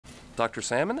Dr.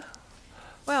 Salmon.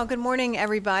 Well, good morning,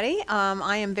 everybody.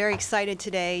 I am very excited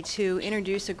today to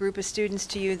introduce a group of students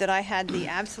to you that I had the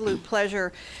absolute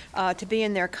pleasure to be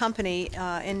in their company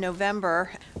in November.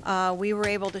 We were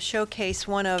able to showcase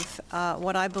one of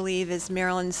what I believe is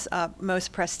Maryland's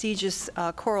most prestigious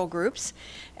choral groups.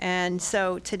 And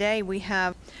so today we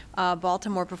have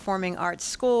Baltimore Performing Arts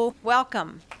School.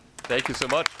 Welcome. Thank you so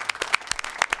much.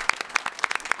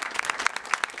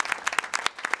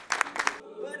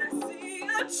 But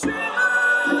I see a